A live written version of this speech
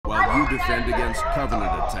You defend against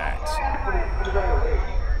Covenant attacks.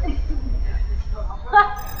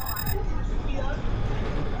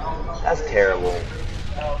 That's terrible.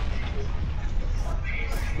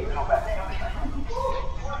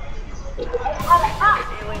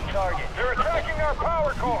 Healing target. They're attacking our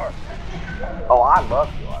power core. Oh, I love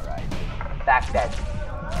you, alright. The fact that...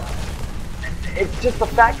 It's just the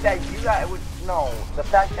fact that you guys would... No, the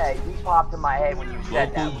fact that you popped in my head when you said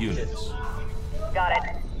Local that. units. Got it.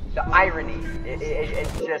 The irony.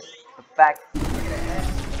 It's just the fact...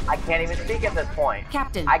 I can't even speak at this point.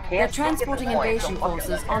 Captain, I they're can't speak at this transporting point. invasion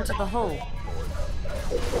forces onto the hull.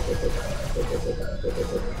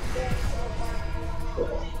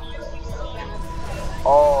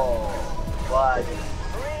 Oh, but...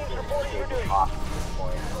 Marines reporting for duty. Off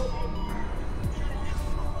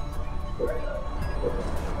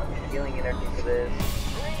healing energy for this.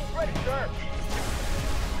 Marines ready, sir.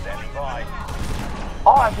 Standing by.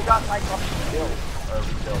 Oh, I forgot Cyclops to build. Or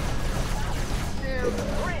rebuild.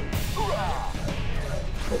 Marines, hoorah!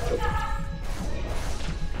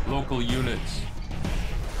 Local units.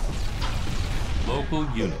 Local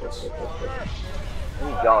units. We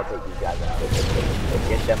need y'all to take these guys out.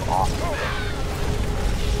 Get them off.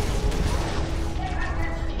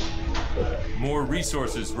 More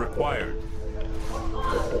resources required.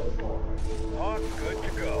 Hawk, good to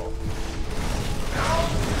go.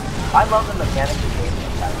 I love the mechanics of games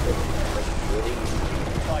like that. Like, really.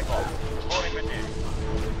 Cyclops, reporting for duty.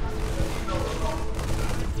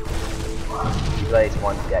 You guys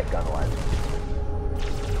one dead gun left.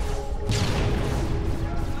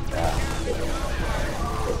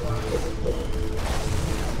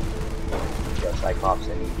 Yeah, Cyclops, I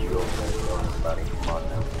need you over there, buddy. Come on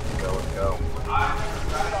now. Let's go.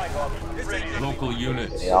 Cyclops, ready. Local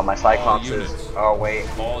units. Yeah, all my All Cyclopses. units. Oh, wait.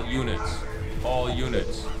 All units. All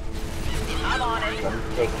units. Let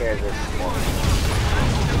me take care of this one.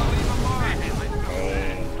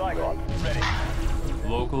 Hey, Cyclops, ready.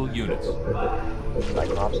 Local units.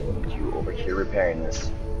 Cyclops, I need you over here repairing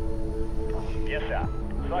this. Yes, sir.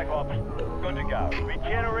 Cyclops, good to go.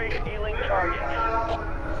 Regenerate healing target.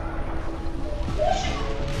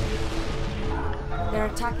 They're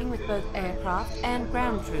attacking with both aircraft and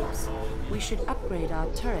ground troops. We should upgrade our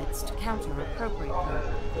turrets to counter appropriately.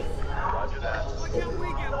 Roger that.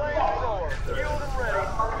 Flamethrower, fueled and ready.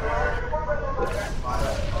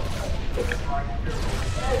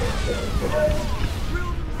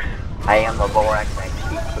 I am the Lorax and I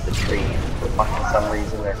speak for the trees. For fucking some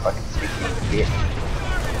reason they're fucking speaking to it.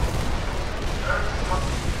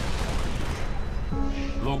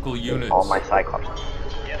 Local units. All my Cyclops.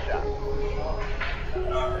 Yes, sir.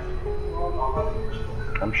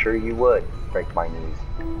 I'm sure you would break my knees.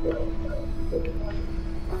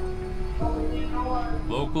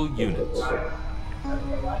 Local units.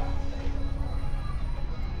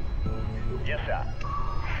 Yes, sir.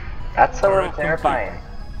 That's a little Turret terrifying.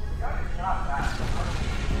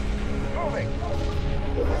 Moving.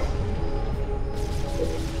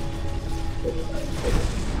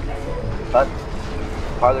 But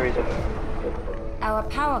part of the reason. Our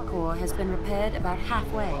power core has been repaired about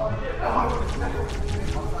halfway.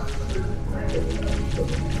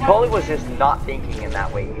 Polly was just not thinking in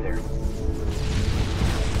that way either.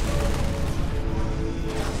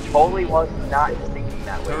 Polly was not just thinking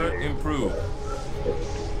that way Turret either. improved.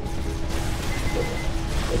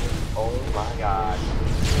 Oh my god.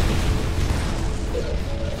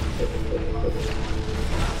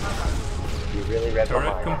 You really read my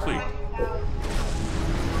Turret mind. complete.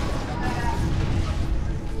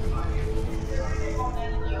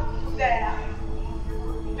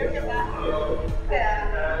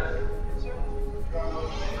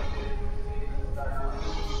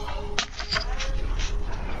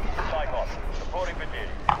 Cyclops, reporting for duty.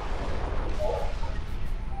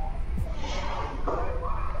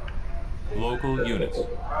 Local units.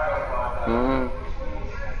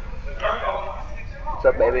 What's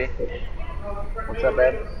up, baby? What's up,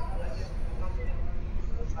 babe?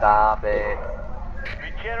 Stop it.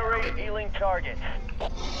 Regenerate healing target.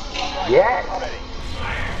 Yes! Ready.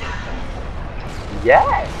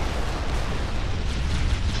 Yes!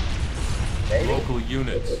 Baby, Local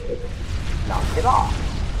units. knock it off.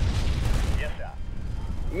 Yes, sir.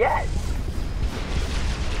 Yes!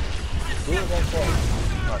 Do as I say.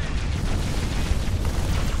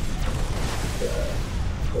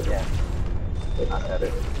 Yeah. I said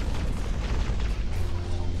it.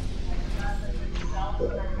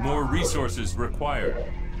 More resources required.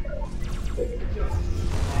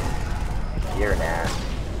 You're an ass.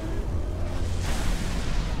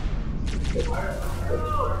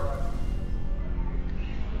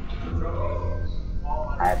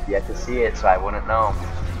 I have yet to see it, so I wouldn't know.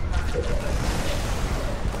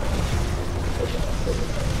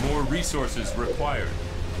 More resources required.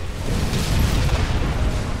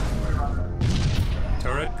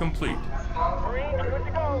 Turret complete. Marines, good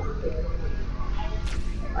to go.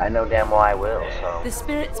 I know damn well I will, so. The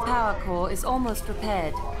Spirit's power core is almost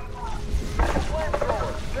repaired.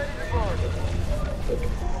 Flamethrowers, ready to burn.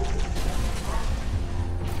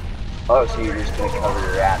 Oh, so you're just gonna cover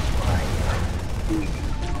your ass when I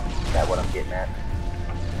Is that what I'm getting at?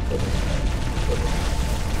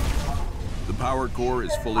 The power core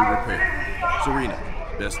is fully repaired. Serena,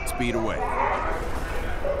 best speed away.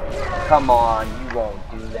 Come on, you won't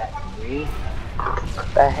do that to me.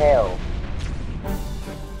 What the hell?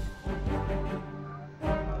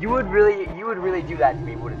 You would really do that to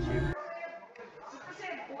me, wouldn't you?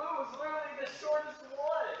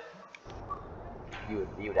 You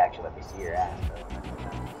would actually let me see your ass, though.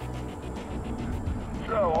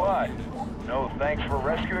 So what? No thanks for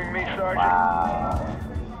rescuing me, Sergeant? Wow.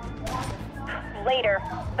 Later,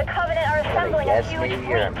 the Covenant are assembling a Yes, huge maybe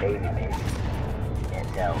you're a fleet. baby, maybe. Can't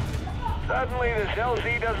tell. Suddenly this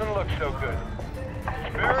LZ doesn't look so good.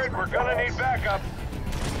 Spirit, we're gonna need backup.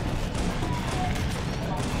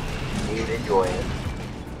 You'd enjoy it.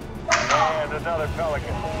 And another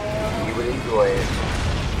Pelican. You would enjoy it.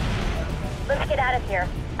 Let's get out of here.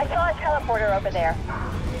 I saw a teleporter over there.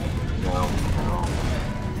 No.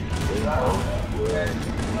 Good.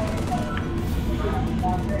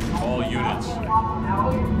 All units.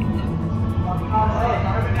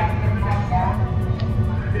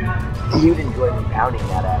 You'd enjoy me pounding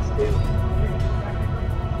that ass, too.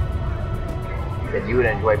 Said you would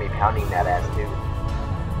enjoy me pounding that ass, too.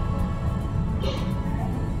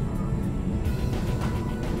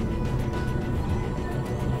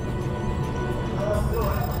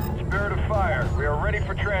 Spirit of fire, we are ready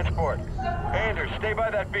for transport. Anders, stay by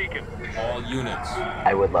that beacon. All units.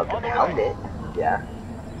 I would love to pound it. Yeah.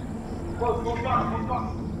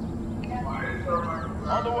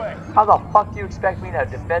 On the way. How the fuck do you expect me to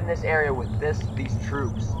defend this area with these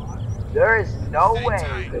troops? There is no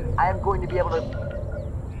way I am going to be able to.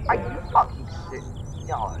 Are you fucking sick?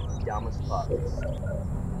 Y'all are dumb as fuck.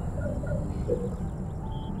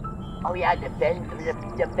 Oh yeah, defend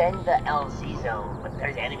the LZ zone, but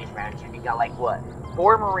there's enemies around you. You got like what?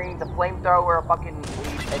 4 Marines, a flamethrower, a fucking lead,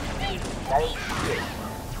 and that ain't shit.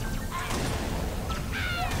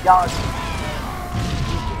 Y'all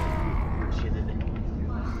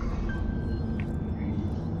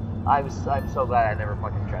I'm so glad I never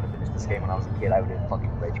fucking tried to finish this game when I was a kid. I would have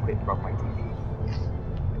fucking rage quit from my TV.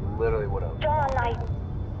 I literally would have. John, I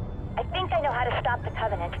think I know how to stop the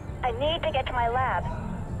Covenant. I need to get to my lab.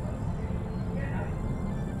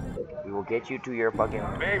 We will get you to your fucking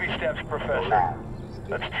Baby steps, Professor. lab.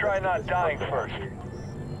 Let's try not dying first.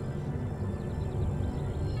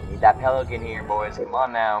 We need that Pelican here, boys. Come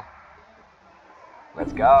on now.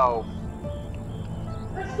 Let's go.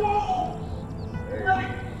 Let's go.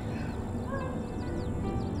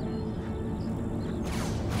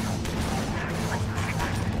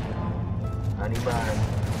 Honey bun.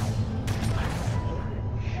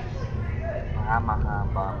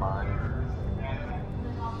 Mahama.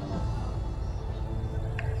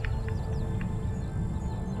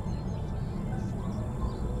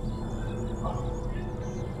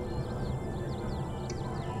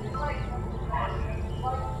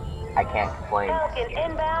 I can't complain. Falcon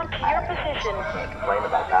inbound to your position. I can't complain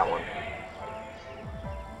about that one.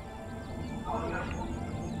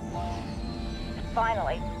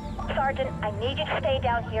 Finally. Sergeant, I need you to stay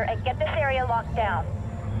down here and get this area locked down.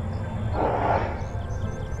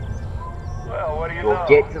 Well, what do you We'll know?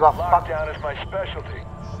 get to the fuck- Lockdown is my specialty.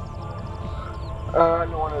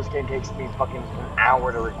 No one in this game takes me fucking an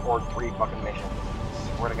hour to record 3 fucking missions.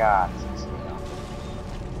 Swear to God.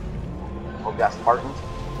 Oh, got Spartans?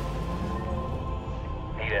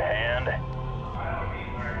 Need a hand?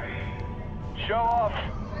 Show off.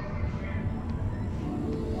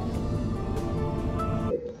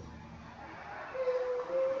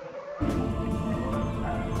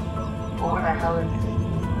 Oh, where the hell is this?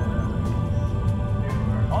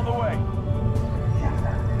 On the way.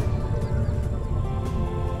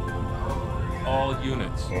 All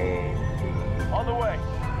units. Hey, On the way.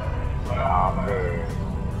 oh, man.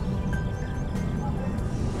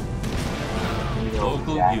 You know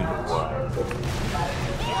Local exactly units. what.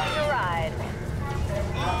 Hitch a ride.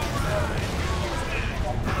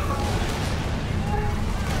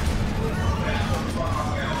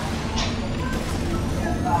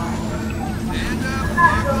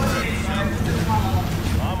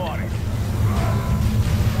 I'm on it.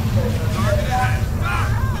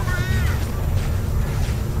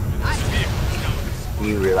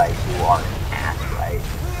 You realize you are an ass, right?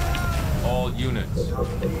 All units.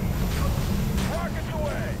 Rockets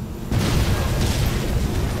away.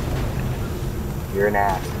 You're an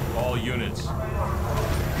ass. All units.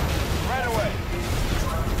 Right away.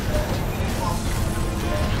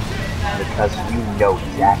 Because you know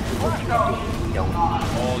exactly what you're doing. You don't.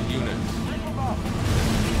 All units.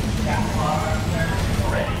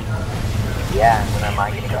 Yeah, and when am I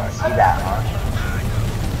gonna go see that, huh?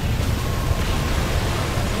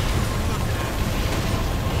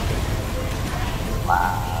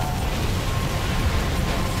 Wow.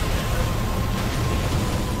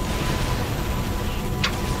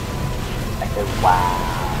 I said,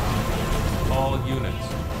 wow. All units.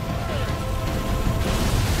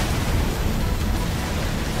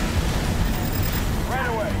 Right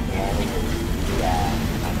away. Yeah,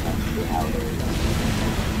 I'm not sure how it is.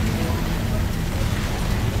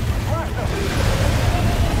 Blast them.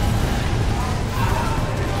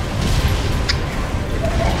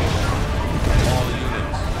 All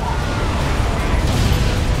units.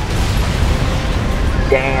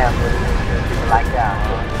 Damn, people like that,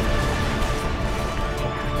 huh?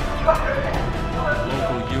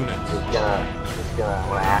 Local units. Just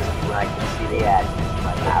gonna ask you when I can see the address.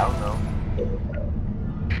 Like, I don't know.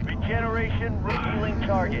 Regeneration revealing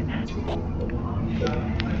targets.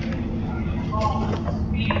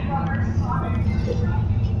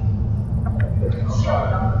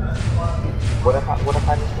 What if I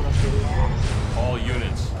just wanna see the address? All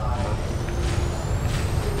units.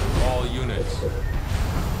 All units.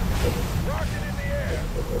 Rocket in the air.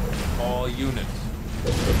 All units.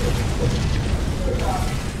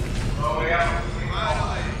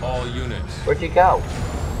 All units. Where'd you go?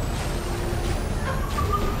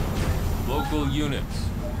 Local units.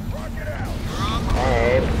 Rocket out.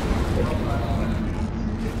 Hey.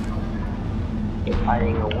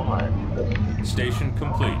 Finding a what? Station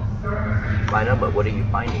complete. I know, but what are you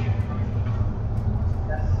finding?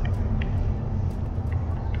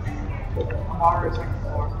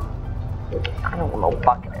 I don't know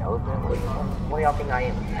fucking elephant. What do y'all think I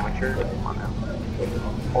am? Amateur? Come on now.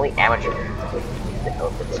 Only amateur. The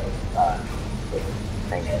elephant's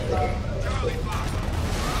thing.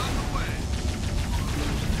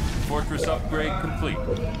 Fortress upgrade complete.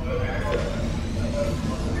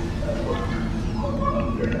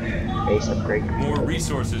 Base upgrade. More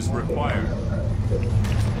resources required.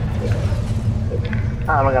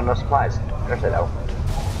 I don't got enough supplies. There's that out.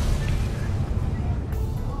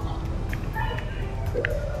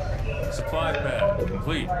 Supply pad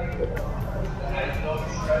complete.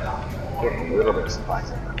 Getting a little bit of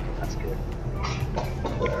supplies. That's good.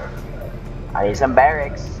 I need some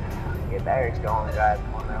barracks. Get barracks going, guys.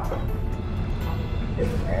 Come on now.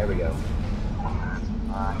 There we go.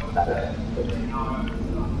 Better.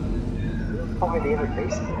 Over the other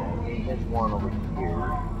bases. There's one over here. I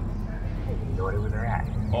don't even know where they're at.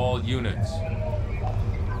 All units.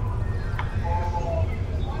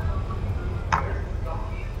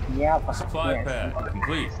 Yeah, but Supply pad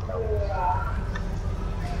complete.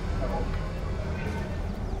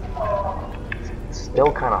 It's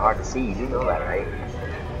still kind of hard to see. You do know that, right?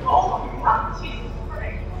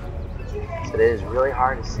 So it is really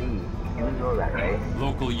hard to see. You do know that, right?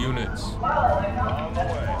 Local units. On the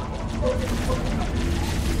way.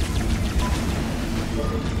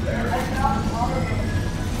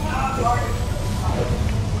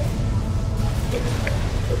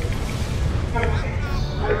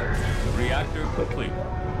 Reactor complete.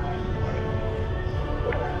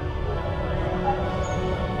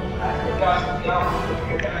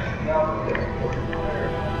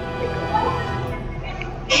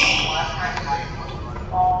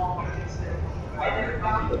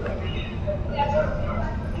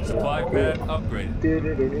 Supply pad upgraded.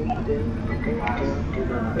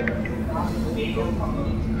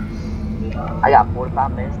 I got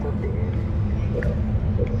 45 minutes till then.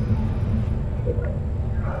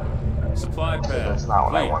 Supply pad That's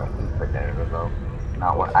not what I complete. want to keep for dinner, though.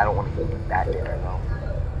 Not what I don't want to keep that dinner, though.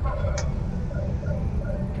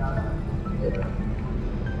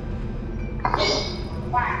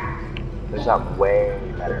 There's something way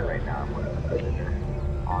better right now. I'm looking for dinner,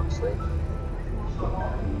 honestly.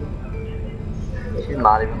 She's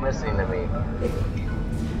not even listening to me.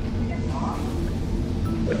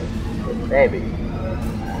 Baby,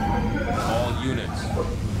 All units.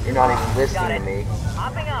 you're not even listening to me.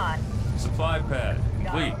 Hopping on. Supply pad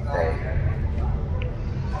complete. Hey.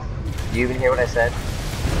 Do you even hear what I said?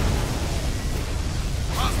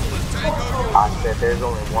 I said there's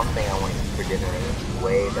only one thing I want to eat for dinner, and it's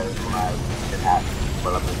way better than what I should have.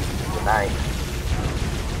 But I'm going to eat tonight.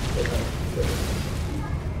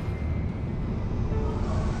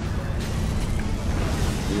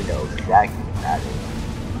 You know exactly what that is.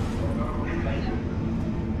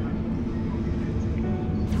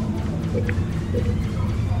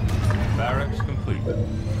 Barracks complete.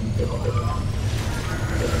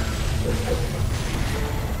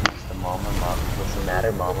 What's the mama? What's the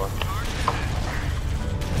matter, mama?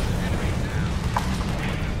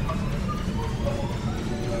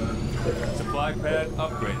 Supply pad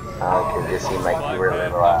upgraded. Cause it seemed like Supply you were a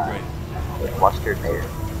pad little upgraded. flustered there.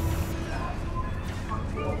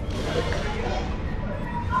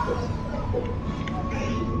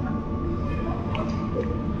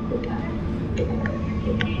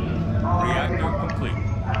 Reactor complete.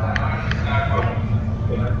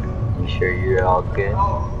 You sure you're all good?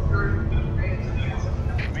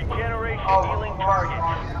 Regeneration healing targets.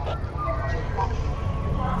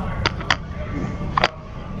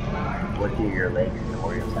 What do your legs and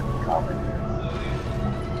Oreos have in common?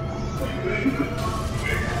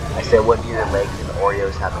 I said, what do your legs and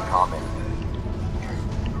Oreos have in common?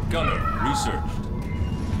 Gunner researched.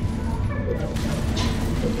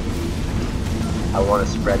 I want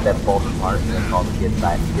to spread that bolt apart and then call the good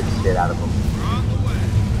side and get the shit out of them.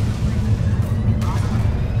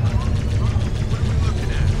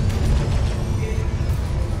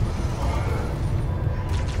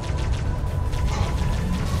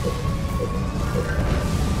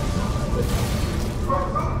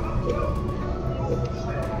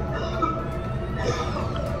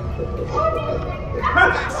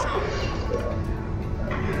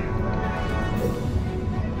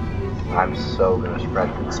 I'm so gonna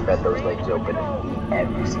spread those legs open and eat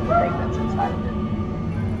every single thing that's inside of it.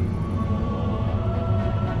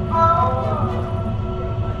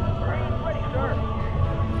 Ready, sir.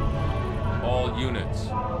 All units.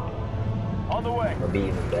 On the way. It'll be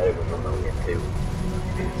even better with ammonia too.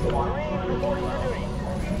 Marines reporting for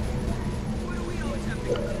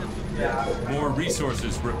duty. More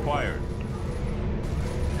resources required.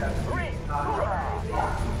 Marines, hoorah!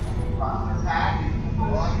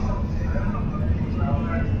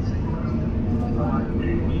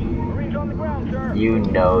 Marines on the ground, sir. You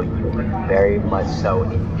know you would very much so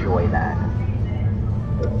enjoy that.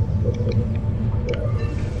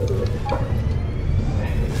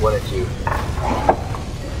 What a G.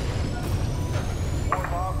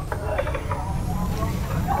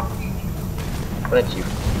 What a G.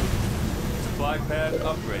 Supply pad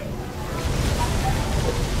upgraded.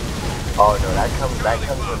 Oh no, that comes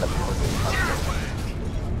when the pounding comes.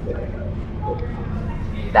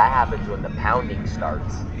 That happens when the pounding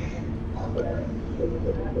starts.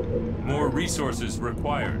 More resources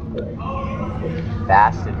required.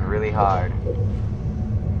 Fast and really hard.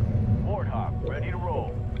 Warthog, ready to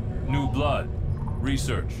roll. New blood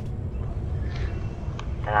researched.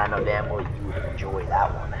 And I know damn well you would enjoy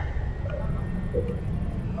that one.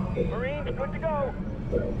 Marines, good to go.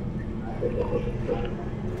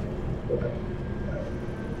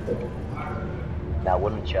 Now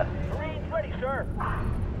wouldn't ya? Marines ready, sir.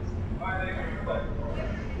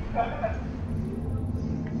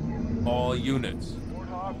 All units.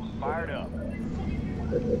 Warthog fired up.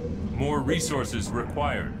 More resources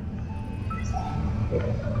required.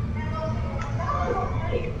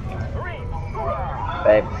 Marines, hoorah!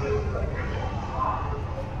 Babe.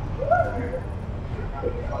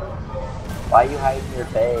 Why are you hiding your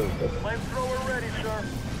face? Flamethrower ready, sir.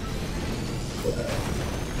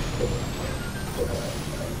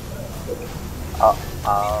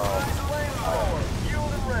 Flamethrower,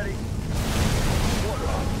 fueled and ready.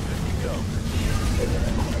 Warthog, good to go.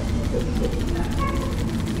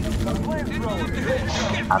 Flamethrower, good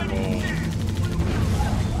to go. I mean,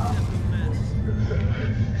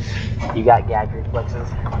 you got gag reflexes?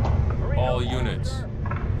 All units.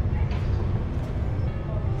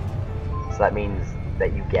 So that means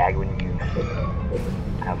that you gag when you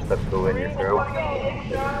have stuff go in your throat?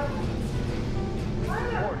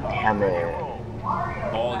 Damn it.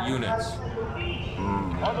 All units.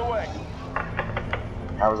 On the way.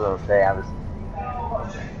 I was gonna say, I was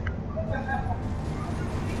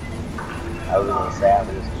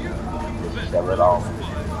just shove it all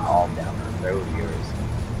down the throat of yours.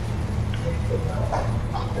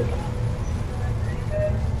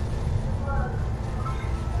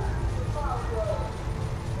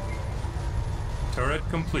 Turret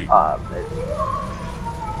complete.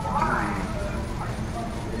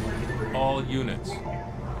 All units.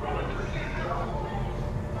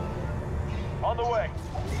 On the way.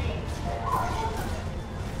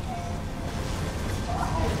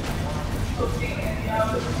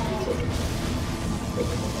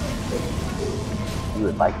 You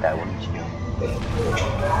would like that, wouldn't you?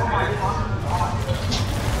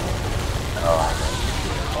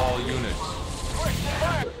 All units.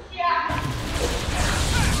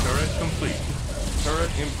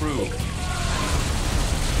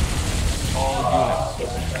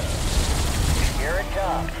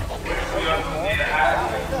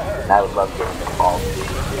 I would love getting the ball.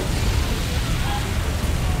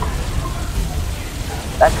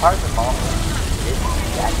 That car's a bomb.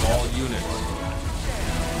 All units.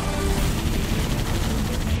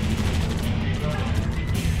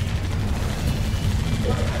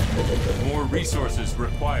 More resources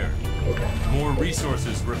required. More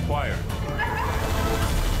resources required.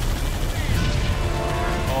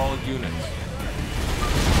 All units.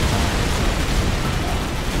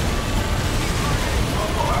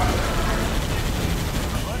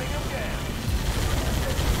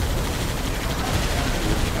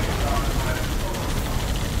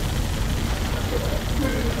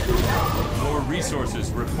 More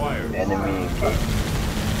resources required. Enemy engagement.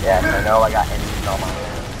 Yes, I know I got enemies on my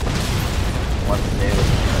hands. What to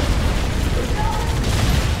do?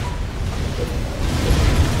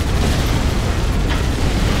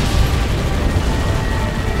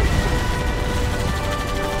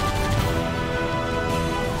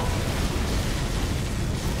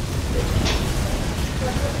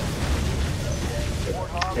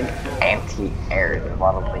 I think anti-air. There's a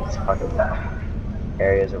lot of these fucking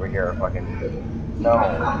areas over here are fucking no.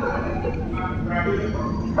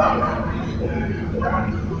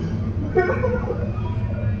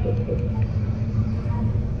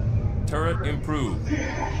 Turret improved.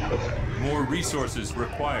 More resources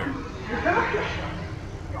required.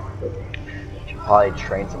 Should probably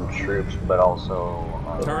train some troops, but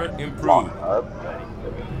also Turret improved. lock up.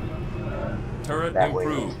 Turret That way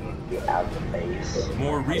they improved. can get out of the base.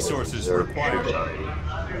 More resources Reserve required. troops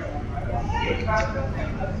already.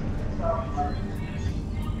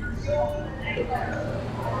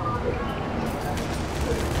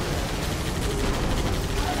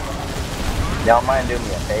 Y'all mind doing me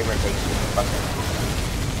a favor and take some fucking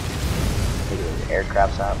those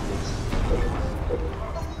aircrafts out,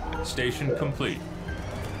 please? Station complete.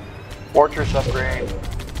 Fortress upgrade.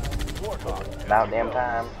 About damn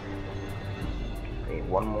time. I need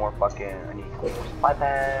one more fucking. I need more supply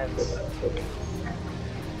pads.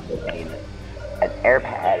 I need an air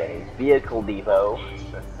pad, a vehicle depot.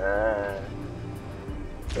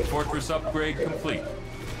 Fortress upgrade complete.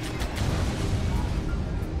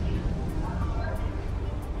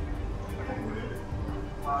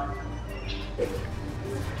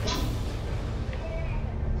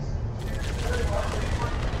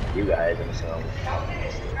 You guys, I'm so.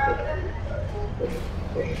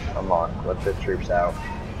 Come on, let the troops out.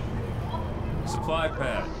 Supply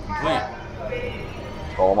pad complete.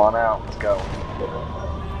 Pull them on out. Let's go.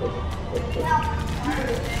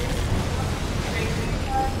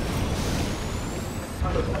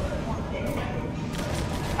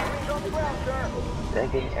 Did I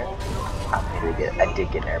get an air? I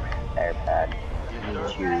did get an air pad.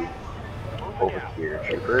 Need you over here,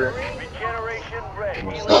 trooper. Regeneration ready.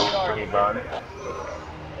 Can you stop pretty bun?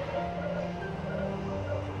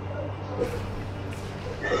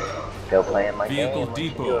 Still playing my Vehicle game. What you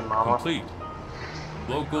depot doing, mama? complete.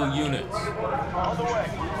 Local units. On the way.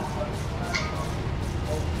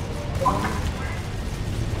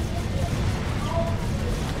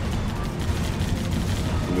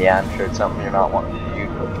 Yeah, I'm sure it's something you're not wanting.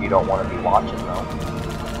 You don't want to be watching though.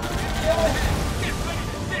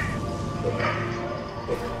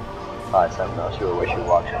 It's something else you wish you were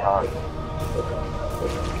watching, huh?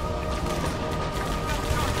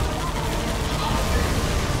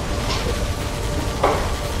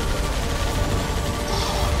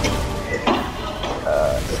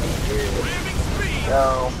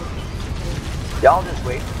 No. Y'all just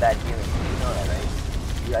wait for that healing. You know that, right?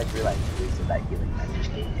 You guys realize you wasted that healing I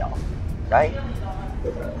just gave y'all, right?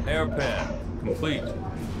 Air pad complete.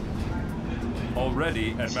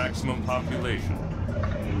 Already at maximum population.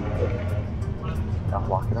 I'm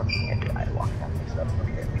walking up here. I walk down this up.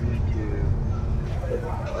 Okay, we need to.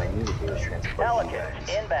 What I need to do is transport you Pelicans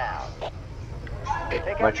guys. inbound.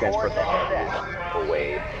 I'm gonna transport the heavy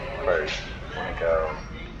away first. I'm gonna go.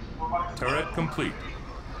 Turret complete.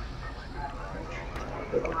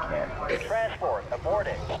 We can't. Transport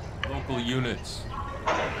aborted. Local units.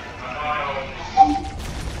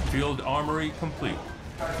 Field armory complete.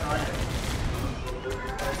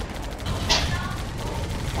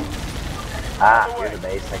 Ah, here's a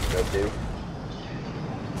base I can go to.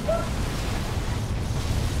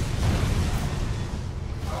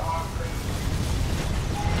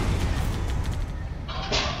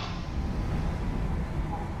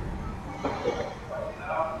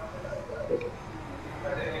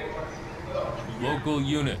 Local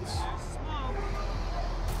units.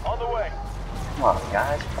 On the way. Come on,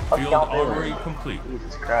 guys. What the fuck Field y'all armory doing? complete.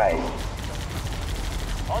 Jesus Christ.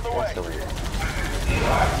 On the way. That's so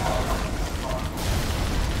weird.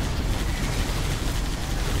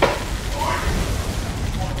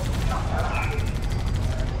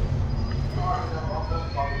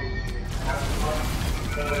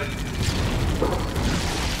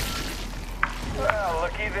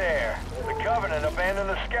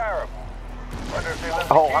 abandon the Scarab. Wonder if they let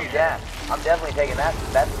the Oh, key I'm in. down. I'm definitely taking that.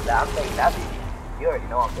 I'm taking that beat. You already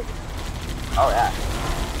know I'm taking it. Oh yeah.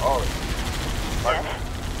 Holy. Martin,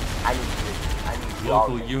 I need you all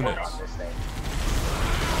Local to units. work on this thing.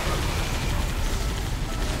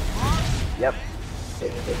 Yep.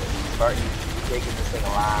 Martin, you're taking this thing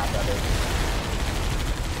alive, brother.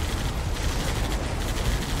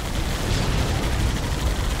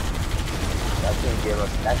 That's gonna give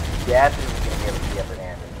us. That's definitely gonna give us the upper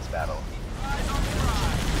hand in this battle.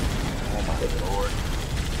 Oh my lord.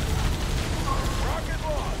 Rocket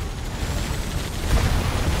launch.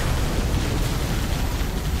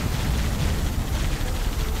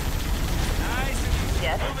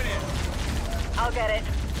 Yes. I'll get it.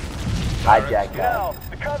 Hijack You that. know,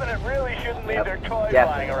 the Covenant really shouldn't leave Yep. their toys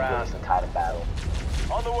Definitely lying gonna give around. us a title battle.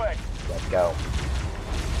 On the way. Let's go.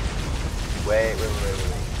 Wait.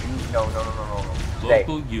 You, no. Stay.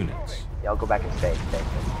 Local units. Y'all go back and stay.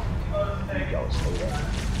 Y'all stay there.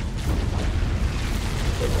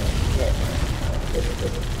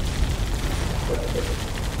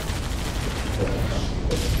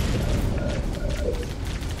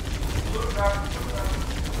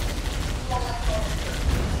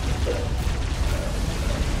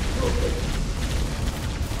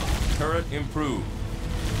 Turret improved.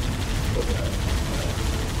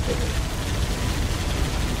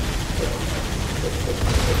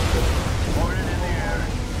 Morning in the air.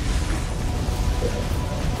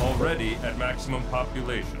 Already at maximum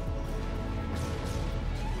population.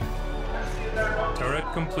 Turret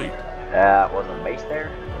complete. Wasn't base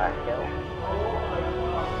there? I hell.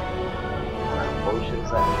 Potions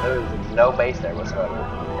that there's no base there whatsoever.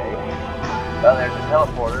 Okay. Well, there's a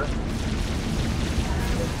teleporter.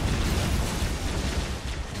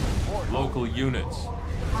 Local units.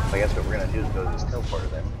 I guess what we're gonna do is go to this teleporter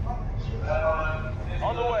then.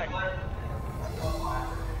 On the way.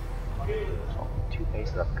 So, 2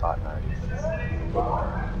 bases up cotton on.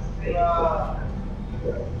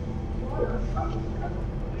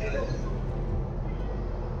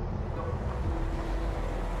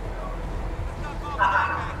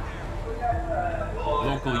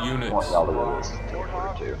 Local I want units. y'all to go to this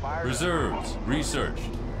teleporter too. Reserves researched.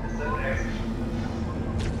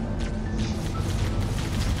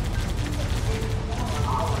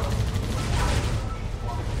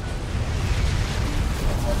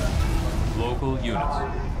 Local units.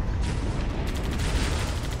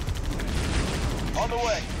 On the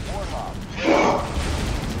way. Warthog.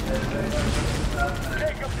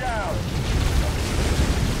 Take him down.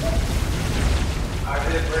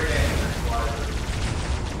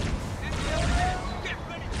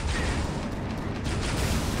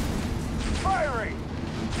 Firing.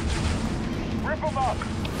 Rip him up.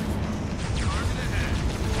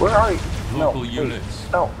 Where are you? Local no, units.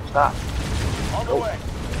 Please. No, stop. On the way.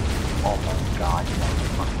 Oh my god, you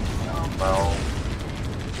fucking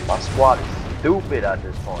bro. My squad is stupid at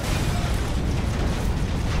this point.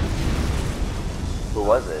 Who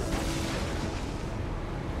was it?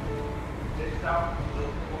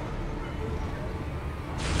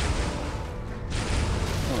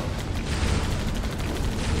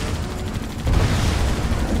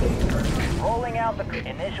 Rolling out the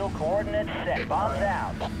initial coordinates set. Bombs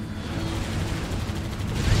out.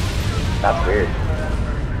 That's weird.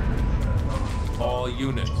 All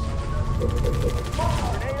units.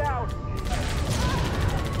 Grenade out.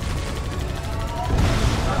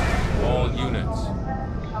 All units.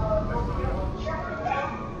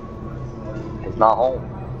 It's not home.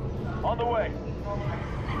 On the way.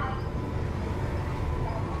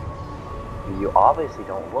 You obviously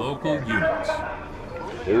don't look Local there. units.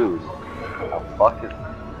 Dude. The fuck is...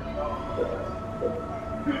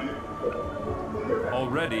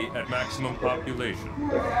 Already at maximum population.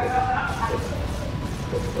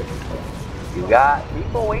 You got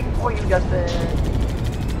people waiting for you, Justin.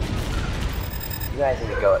 You guys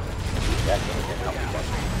need to go. Justin can help you,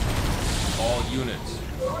 Justin. All units.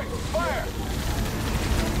 Fire.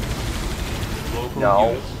 Local No.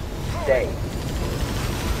 units. Stay.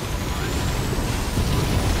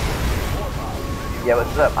 Yeah,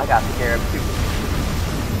 what's up? I got Scarab too.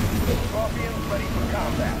 Scorpions ready for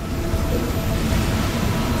combat.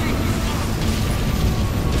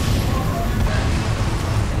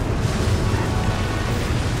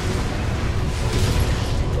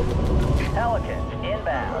 Pelicans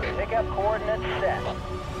inbound. Pick up coordinates set.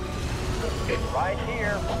 Right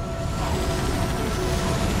here.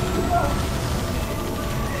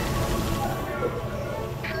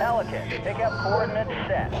 Pelican, pick up coordinates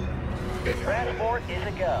set. Transport is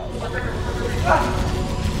a go.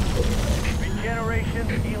 Regeneration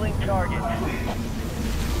healing target.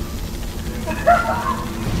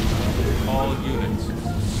 All units.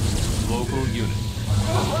 Local units.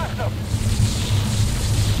 Blast them!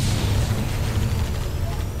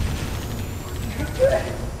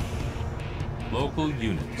 Local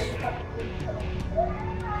units.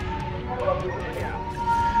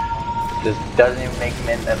 This doesn't even make a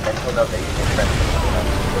mental note that you can press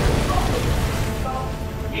it.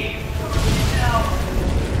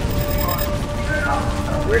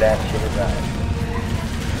 Weird ass shit is that?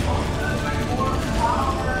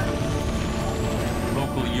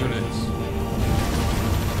 Local units.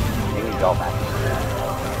 Maybe go back.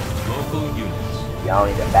 Local units. Y'all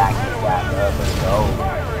need to back this guy up and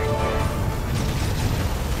go.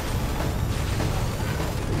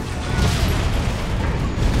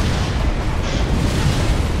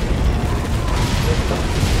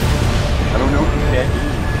 I don't know who that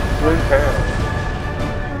is. Blue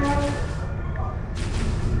Pearl.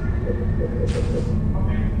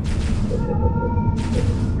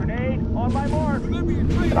 Grenade on my mark.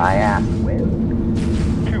 But I asked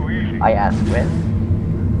when. Too easy. I asked when.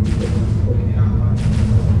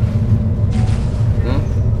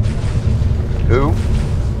 Who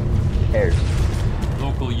cares?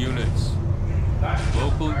 Local units.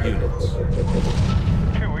 Local units.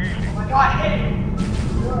 Too easy.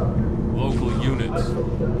 Local units.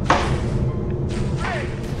 Hey,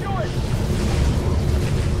 do it!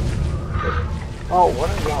 Oh, what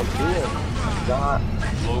are y'all doing? God.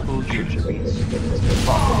 Local units.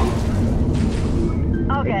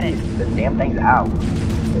 I'll get it. The damn thing's out.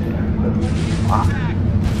 Wow.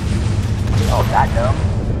 Oh, that dumb.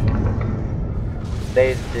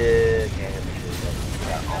 They did.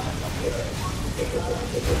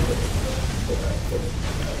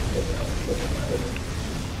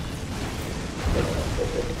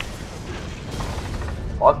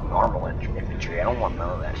 Fuck normal infantry. I don't want none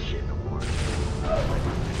of that shit no more.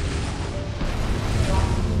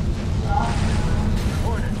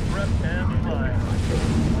 Hornet, prep and fire.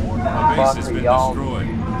 The base has been y'all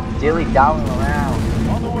destroyed. dilly-dallying around.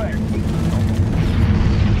 On the way.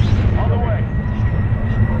 On the way.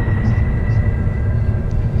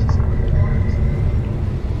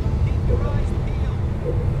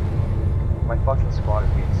 My fucking squad is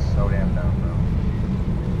being so damn dumb,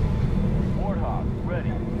 Warthog,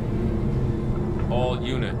 ready. All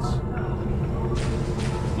units.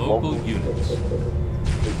 Local units. bro.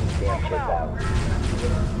 Take these damn shit out.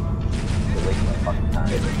 You're wasting my fucking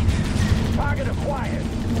time. Target acquired.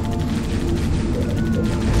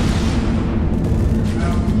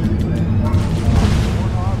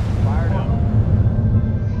 Warthog, fired up.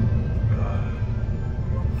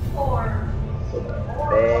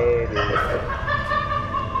 Baby.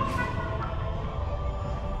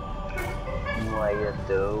 What you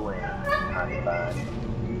doing, honey?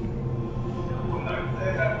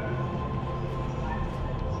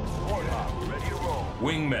 Warthog, ready to roll.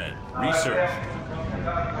 Wingmen. Research.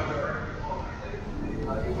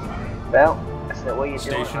 Well, that's not what you're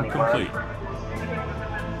doing, Station honey complete. bun.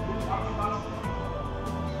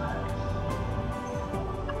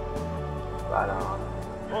 Right on.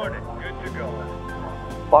 Hornet, good to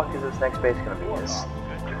go. Fuck is this next base gonna be? This?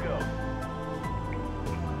 Warthog, good to go.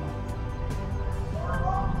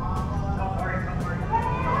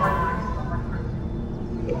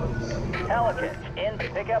 Pelicans, in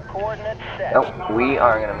pickup coordinates set. Nope, we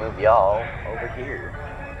are gonna move y'all over here.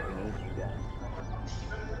 We need you guys.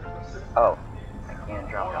 Oh, I can't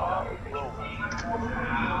drop y'all out.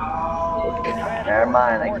 Never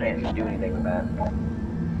mind, I can't do anything with that.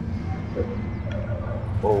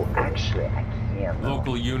 Oh, actually, I can. though.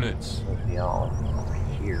 Local units. Move y'all over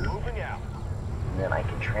here, Moving out. and then I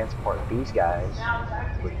can transport these guys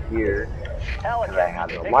over here Pelicans, I have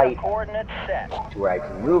the pickup light. coordinates set. to where I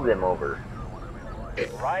can move them over.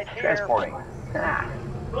 Right here. Transporting. Ah,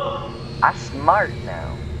 I'm smart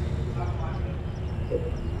now.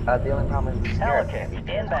 The only problem is the Scarab can't Pelicans,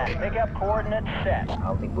 be inbound, transported. pickup coordinates set. I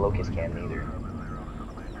don't think the Locust can either.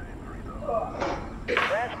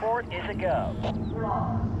 Transport is a go.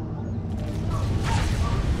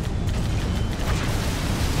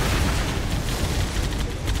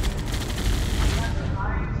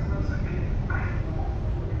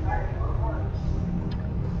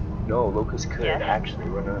 No, Locust could Yes. actually.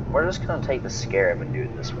 We're just gonna take the Scarab and do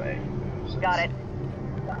it this way. Got it.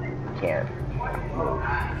 Can't.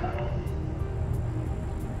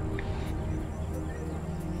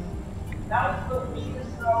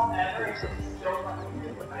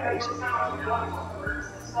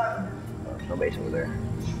 There's no base over there.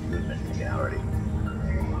 Movement taken out already.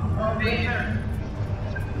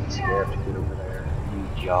 Scarab to get over there.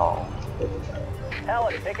 You y'all.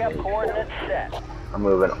 Pelican, pickup coordinates set. I'm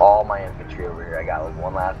moving all my infantry over here. I got like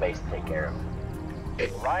one last base to take care of.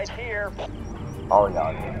 Right here. All I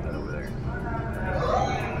got is over there.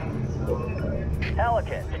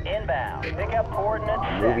 Pelicans inbound. Pick up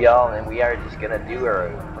coordinates. Move y'all, and we are just gonna do our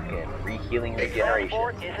fucking rehealing regeneration.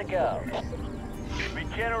 Transport is a go.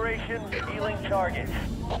 Regeneration, healing targets.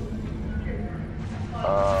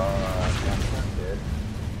 That's good.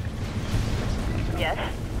 Yes?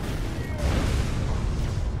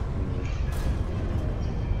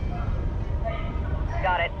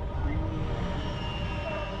 Got it.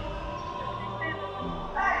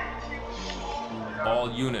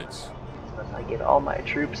 All units. Once I get all my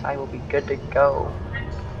troops, I will be good to go.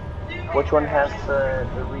 Which one has the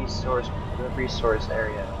resource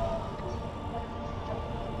area?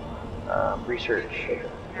 Research.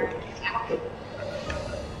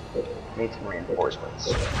 Need some reinforcements.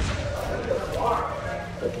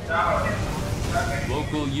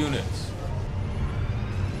 Local units.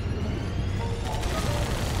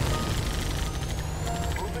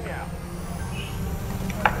 Moving out.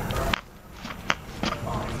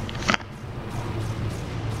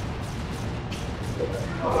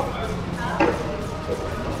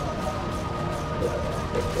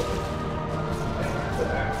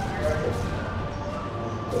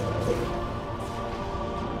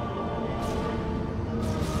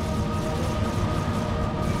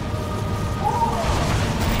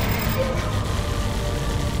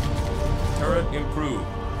 Turret improved.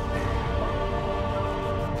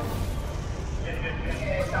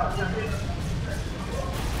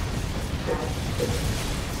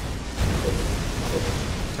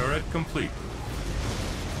 Turret complete.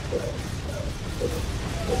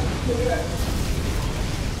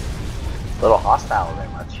 A little hostile there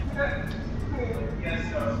much.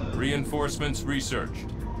 Reinforcements researched.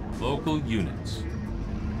 Local units.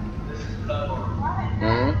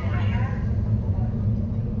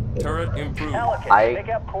 Turret improved. Pelicans, pick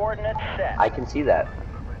up coordinates set. I can see that.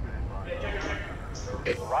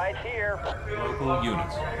 Right here. Local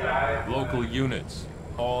units. Local units.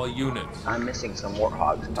 All units. I'm missing some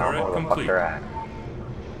warthogs. I don't Turret know where the fuck complete. they're at.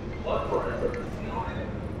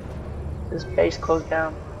 This base closed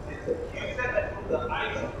down.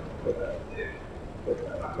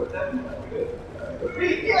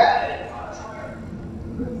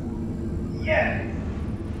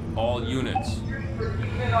 All units. All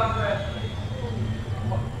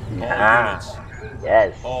Ah, units.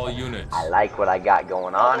 yes. All units. I like what I got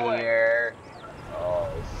going on here. Oh,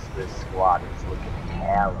 this squad is looking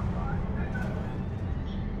terrifying.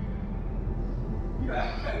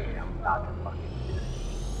 Yeah, I'm about to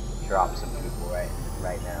fucking drop some people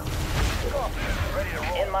right now.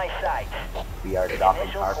 In my sight. We are dropping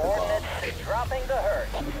Initial Tarpon bombs. coordinates, dropping the herd.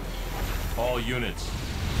 All units.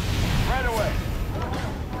 Right away.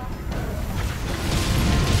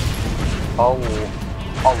 Oh,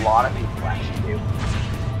 a lot of people actually do.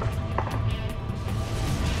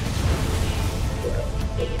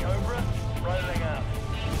 Cobra, rolling up.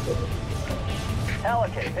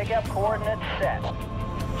 Pelican, pick up coordinates set.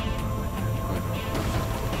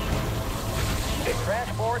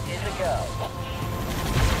 Transport is a go.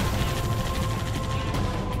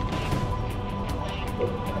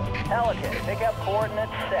 Pelican, pick up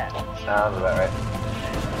coordinates set. Sounds about right.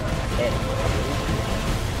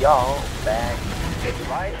 Anyway, y'all back.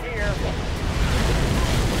 Right here.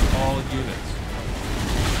 All units.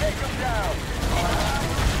 Take them down.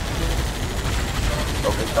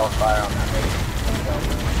 Focus on fire on that base.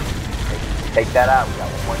 Take that out. We got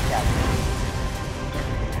one captain.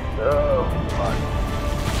 Oh, fun.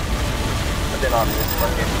 I've been on this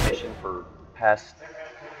fucking mission for past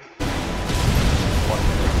 1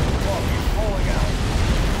 minute. Pulling out.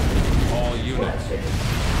 All units.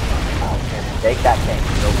 Take that tank.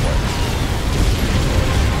 Go for it.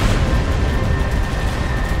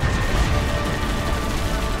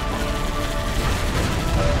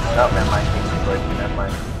 No, never mind. Never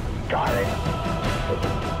mind. Got it.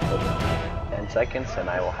 10 seconds, and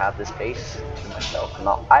I will have this base to myself.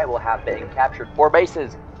 No, I will have been captured 4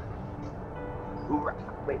 bases. Hoorah.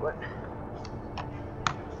 Wait, what?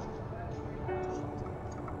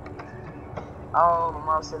 Oh, my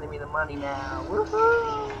mom's sending me the money now.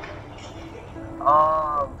 Woohoo!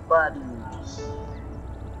 Oh, buttons.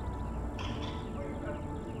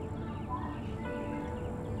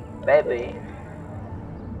 Baby.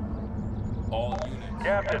 All units.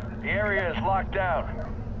 Captain, the area is locked down.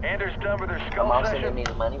 Anders done with their My skull mom's sending session. me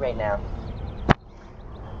the money right now.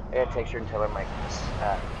 I gotta text her and tell her my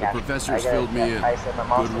The professor's filled me in. I said my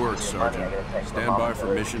mom's Good work, sending me the money. I Sergeant. gotta text my Stand mom by and for tell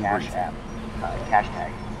her mission cash briefing. app, cash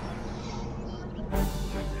tag.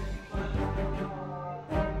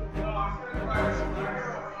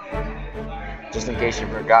 Just in case you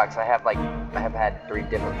forgot, because I have had 3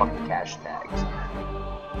 different fucking cache tags.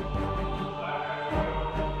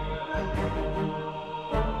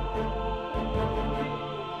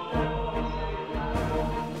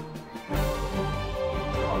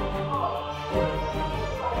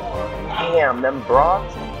 Damn, them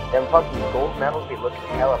bronze, them fucking gold medals be looking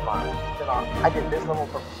hella fun. I did this level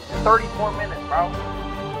for 34 minutes, bro.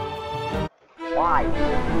 Why?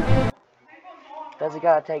 Does it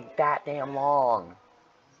gotta take that damn long?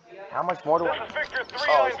 How much more do I... This is Victor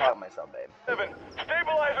Oh, I was talking to myself, babe. 397.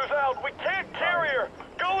 Stabilizers out. We can't carrier.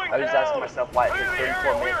 Going I was down. asking myself why it Clear took the 34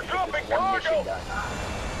 area. We minutes are to get dropping this one mission cargo. done.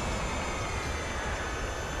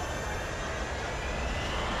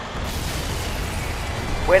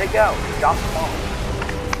 Way to go. Drop the ball.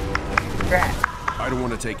 Congrats. I don't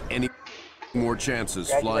want to take any more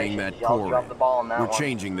chances flying that Y'all core. dropped the ball on that We're one.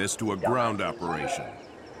 changing this to a ground operation.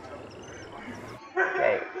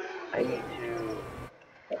 Okay, I need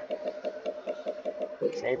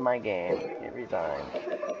to save my game, hit resign.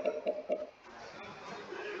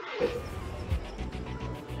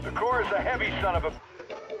 The core is a heavy son of a...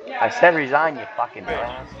 I said resign, you fucking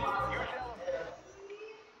ass.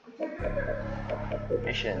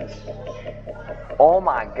 Missions. Oh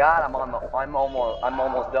my god, I'm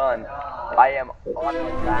almost done. I am on the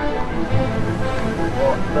back.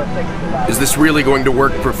 Is this really going to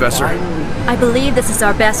work, Professor? I believe this is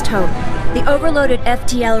our best hope. The overloaded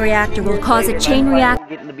FTL reactor will cause a chain reaction.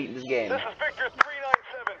 Getting to beat this game. This is Victor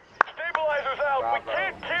 397. Stabilizers out. Bravo. We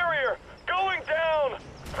can't carrier. Going down.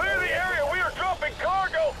 Clear the area. We are dropping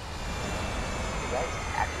cargo. You guys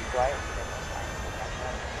actually try it?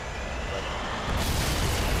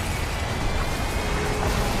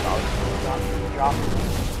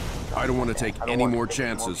 I don't want to take any more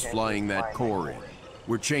chances flying that core in.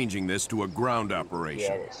 We're changing this to a ground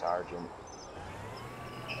operation. Get it, Sergeant.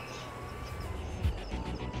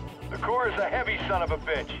 The core is a heavy son of a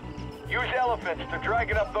bitch. Use elephants to drag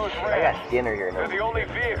it up those I ramps. got dinner here. They're the only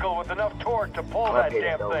vehicle with enough torque to pull that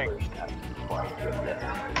damn thing.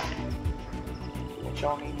 What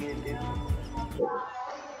y'all need me to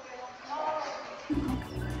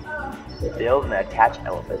do? Build and attach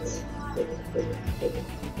elephants.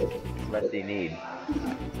 What do you need?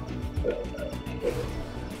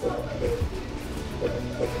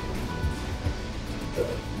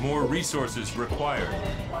 More resources required.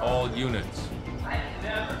 All units.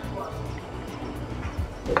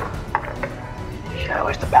 Shit, I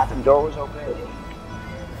wish the bathroom door was open.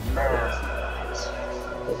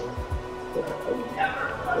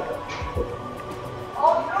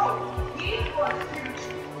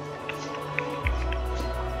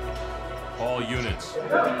 All units.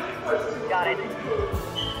 Got it.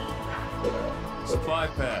 Supply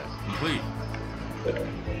pad complete.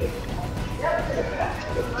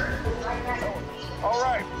 All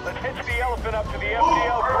right, let's hitch the elephant up to the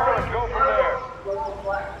FTL core and go from there.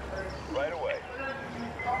 Right away.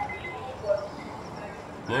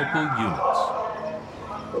 Local units.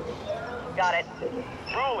 Got it.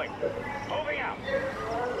 Rolling. Moving out.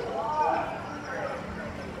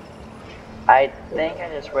 I think I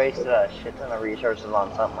just wasted a shit ton of resources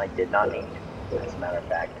on something I did not need, as a matter of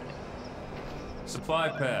fact. Supply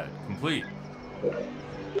pad complete.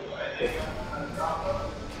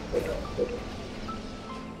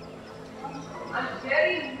 I'm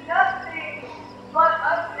getting nothing but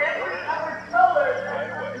a different covered color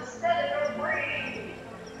instead of green.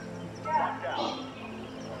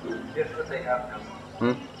 Guess what they have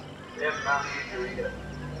now? They have Mount Dorito.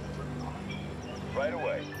 Right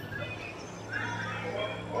away.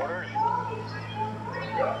 Orders.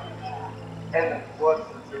 And what's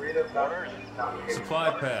the Dorito powder? Supply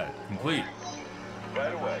pad complete.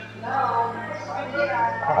 Right away.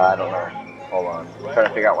 I don't know. Hold on. I'm trying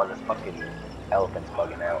to figure out why this fucking elephant's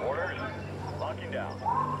bugging out. Orders. Locking down.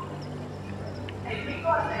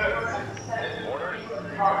 Orders.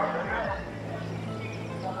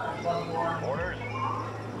 Orders.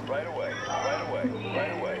 Right away. Right away.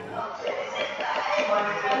 Right away.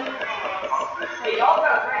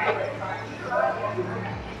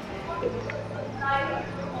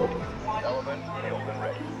 Element filled and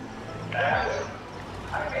ready.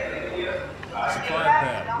 Supply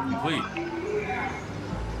pad complete.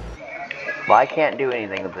 Well, I can't do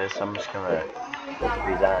anything with this. I'm just gonna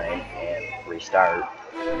resign and restart.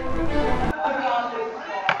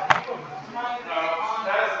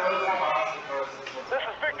 This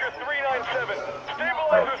is Victor 397.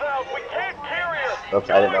 Stabilizers out. We can't carrier. Oops,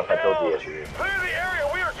 I didn't know if I told you yesterday. Clear the area.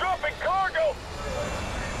 We are dropping cargo.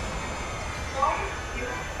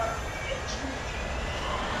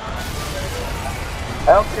 I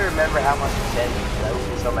don't care remember how much it said, but I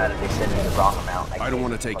would be so mad if they sent me the wrong amount. I don't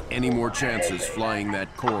want to take any more chances flying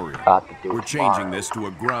that core in. Got to do it We're changing tomorrow. this to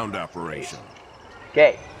a ground operation.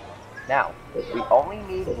 Okay, now, we only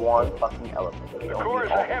need one fucking elephant. The core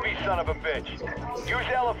is a heavy son of a bitch. Use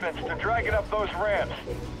elephants to drag it up those ramps.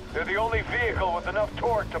 They're the only vehicle with enough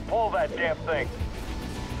torque to pull that damn thing.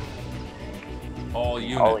 All All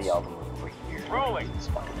units. y'all over here. Rolling. It's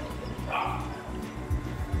fine.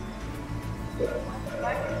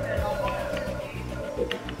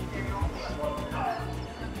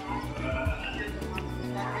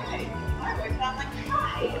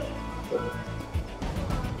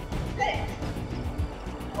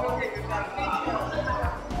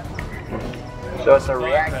 So it's a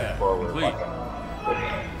reactor forward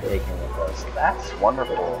fucking taking with us. That's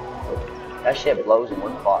wonderful. That shit blows in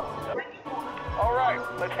one spot. All right,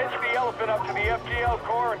 let's hitch the elephant up to the FTL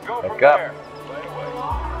core and go from Look up. there. Right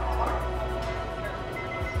away.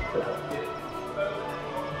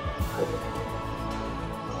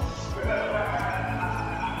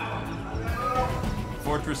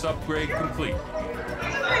 Fortress upgrade complete.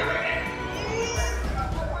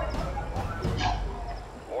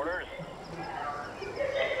 Orders.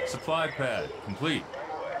 Supply pad complete.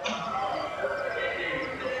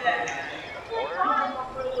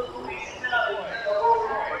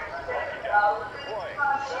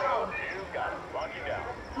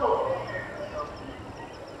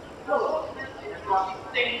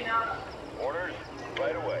 Orders.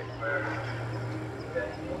 Right away.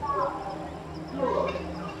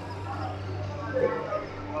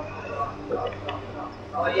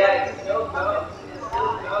 Oh yeah, it's so good.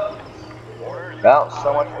 Orders. Well,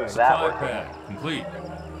 so much for that Supply working. pad complete.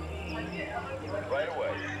 Right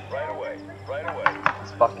away. Right away. Right away.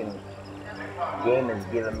 This fucking game is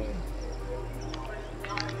giving me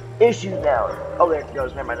issues now. Oh, there it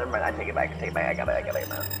goes. Never mind, never mind. I take it back. I take it back. I got it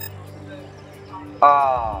now.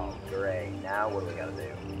 Oh, great. Now what do we gotta do?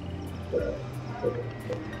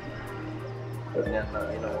 You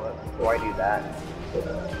know what? Before I do that,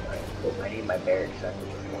 I need my barracks. I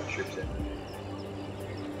need more troops in.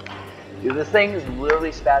 Dude, this thing is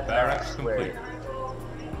literally spazzing out, I Barracks swear. complete.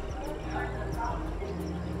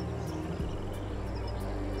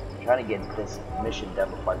 I'm trying to get this mission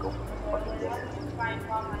done before I go for the fucking dinner.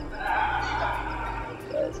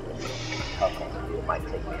 That's gonna be a tough one to do. It might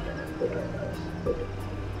take me a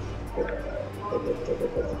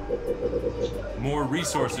minute. More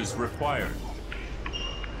resources required.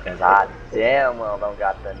 Cause I damn well don't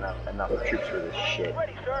got enough troops for this shit.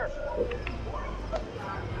 Ready, sir.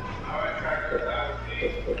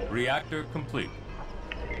 Reactor complete.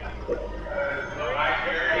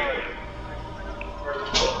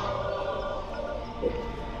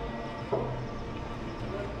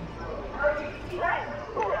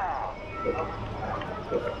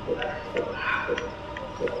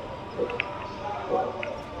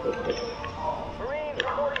 Marines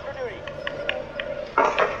reporting for duty.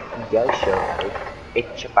 Go show.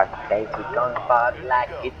 It's your birthday. We gonna party like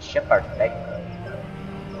it's your birthday.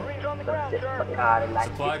 Marines on the Let's ground, sip sir. Bacardi like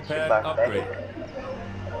Supply it's your pad birthday. upgrade.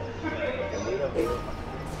 And we don't be your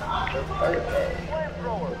birthday.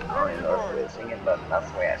 Flamethrower. I don't even know if we're singing, but that's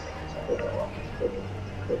the way I sing this song.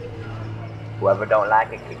 Whoever don't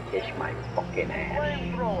like it can kiss my fucking ass.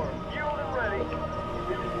 Flamethrower. Fueled and ready.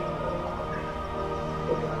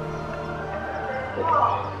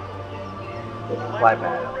 Fly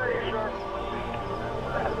pad. Ready, sir.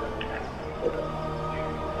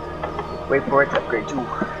 Wait for it to upgrade too.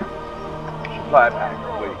 Fly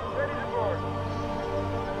pad. Wait. Ready to burn.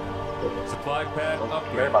 Supply pad Don't worry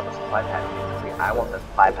upgrade. about the supply pad. I want the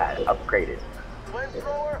supply pad upgraded.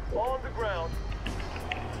 Flamethrower on the ground.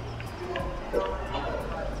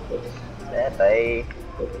 Yeah, babe.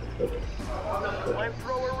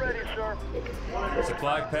 Flamethrower ready, sir.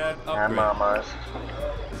 Supply pad Hi, upgrade. mamas.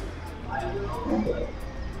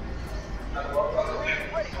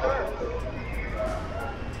 Ready, sir.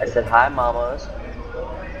 I said hi, mamas.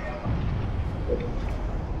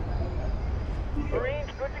 Marines,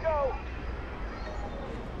 good to go.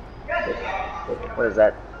 What is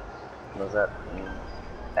that? What does that mean?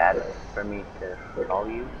 Bad for me to call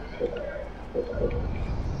you?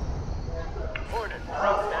 Hornet,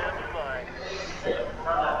 front and line.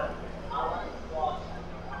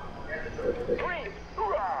 Marines,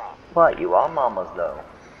 hoorah! What? You are mamas though.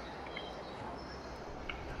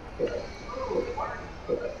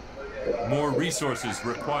 More resources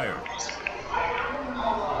required.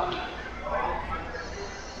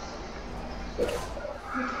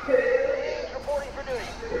 Marines reporting for duty.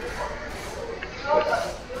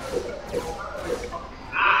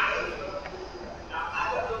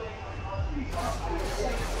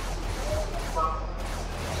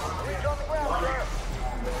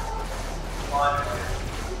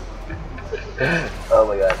 Oh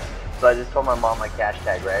my god. So I just told my mom my cash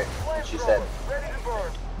tag, right? And she said,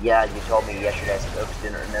 yeah, you told me yesterday. I said, oops,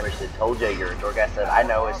 didn't remember. She said, told you you're a dork. I said, I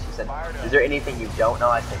know. She said, is there anything you don't know?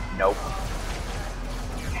 I said, nope.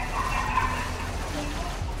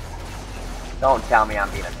 Don't tell me I'm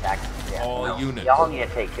being attacked. Yeah, All units. Y'all need to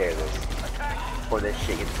take care of this before this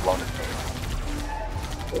shit gets blown to tail.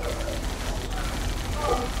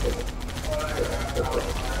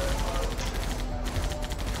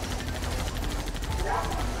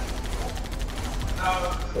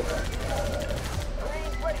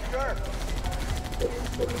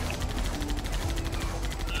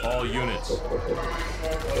 All units.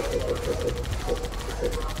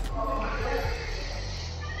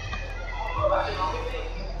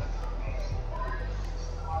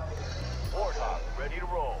 Warthog, ready to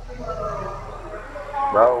roll.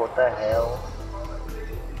 Bro, what the hell?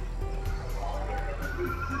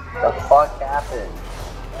 The fuck happened?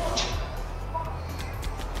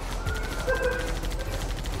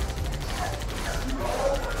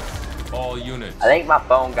 All units. I think my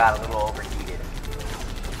phone got a little overheated.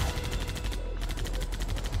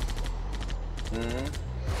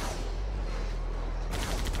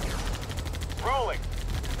 Rolling.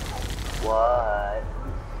 What?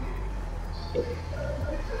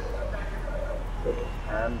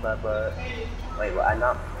 I'm Bubba. Wait, what? I'm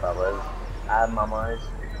not Bubba's. I'm Mama's.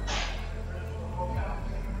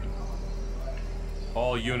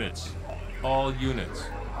 All units. All units.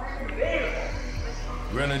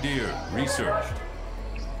 Grenadier, researched.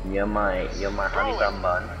 You're my honey bun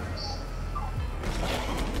bun.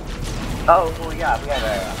 Oh, well, yeah, we got a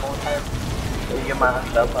whole entire. You're my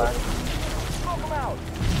honey bun bun. Smoke them out.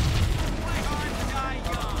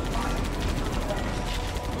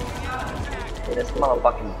 Hey, this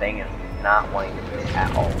motherfucking thing is not wanting to move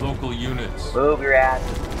at all. Local units. Move your ass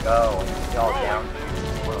and go. Y'all down.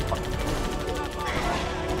 Motherfucking.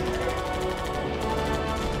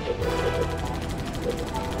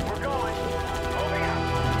 We're going. Moving out.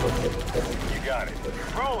 You got it.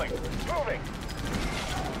 Rolling. Moving.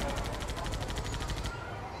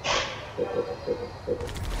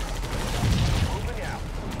 Moving out.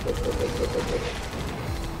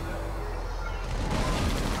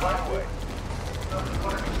 Right away.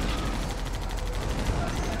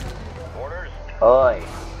 Orders. Oi,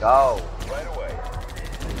 go. Right away.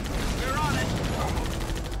 We're on it.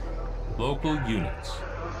 Local units.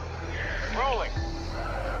 Rolling.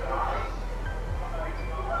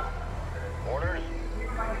 Orders.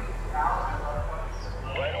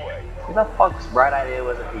 Right away. Who the fuck's bright idea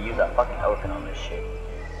was it to use a fucking elephant on this shit?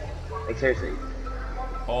 Like, seriously.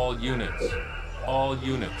 All units. All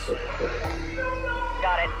units.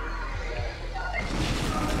 Got it.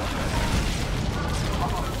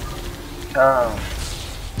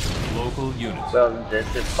 Local units. Well, this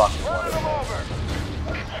is fucking Run them wonderful. over.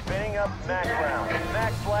 Spinning up Mac round.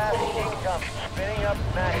 Mac blast incoming. Spinning up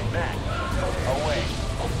Mac. Away.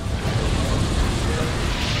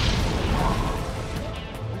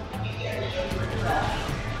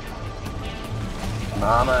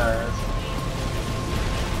 Mamas.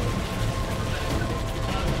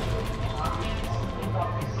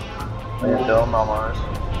 What are you doing, mamas?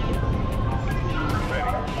 Ready.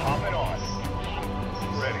 Pop it on.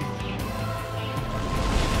 Ready.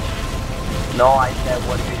 No, I said,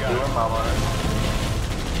 what are you doing, mamas?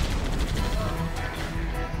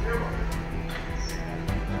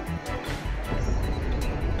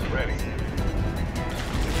 Ready.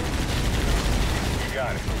 You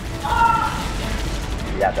got it.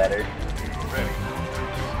 Yeah, better. Ready.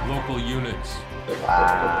 Local units.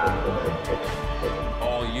 Wow.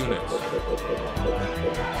 All units.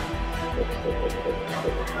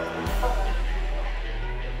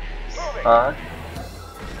 Moving. Huh?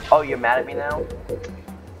 Oh, you're mad at me now?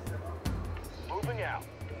 Moving out.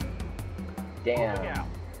 Damn. Moving out.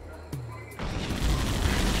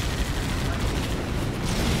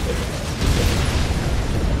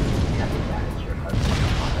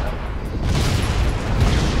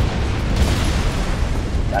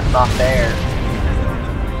 That's not fair.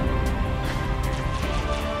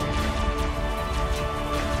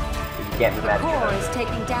 You can't be mad at Core your is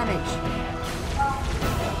taking damage.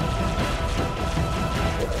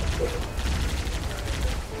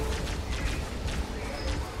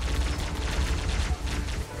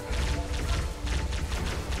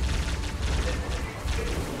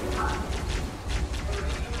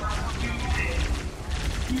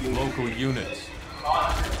 Local units.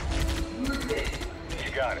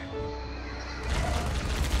 You got it.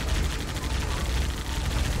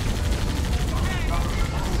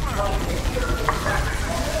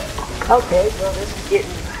 Okay, well this is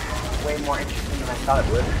getting way more interesting than I I thought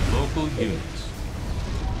it would. Local units.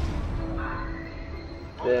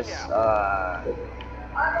 This,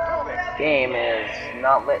 game is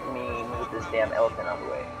not letting me move this damn elephant out of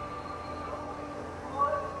the way.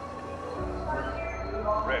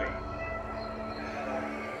 Ready.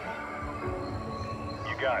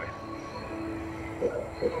 You got it.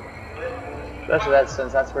 Especially that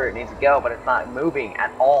since that's where it needs to go, but it's not moving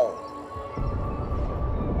at all.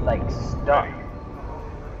 It's like stuck. Ready.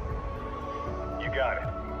 You got it.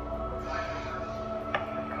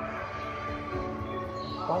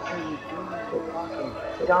 What are you doing, you fucking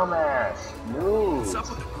dumbass? Move. What's up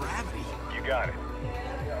with the gravity? You got it.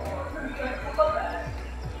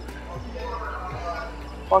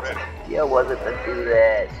 What idea was it to do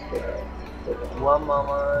that? One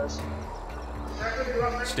mamas.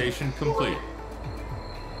 Station complete.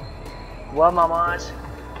 One mamas.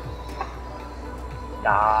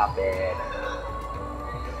 Stop it.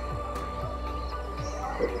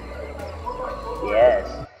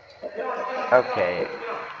 Yes. Okay.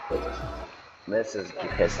 This is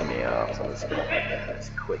pissing me off, so I'm just gonna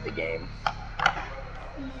quit the game.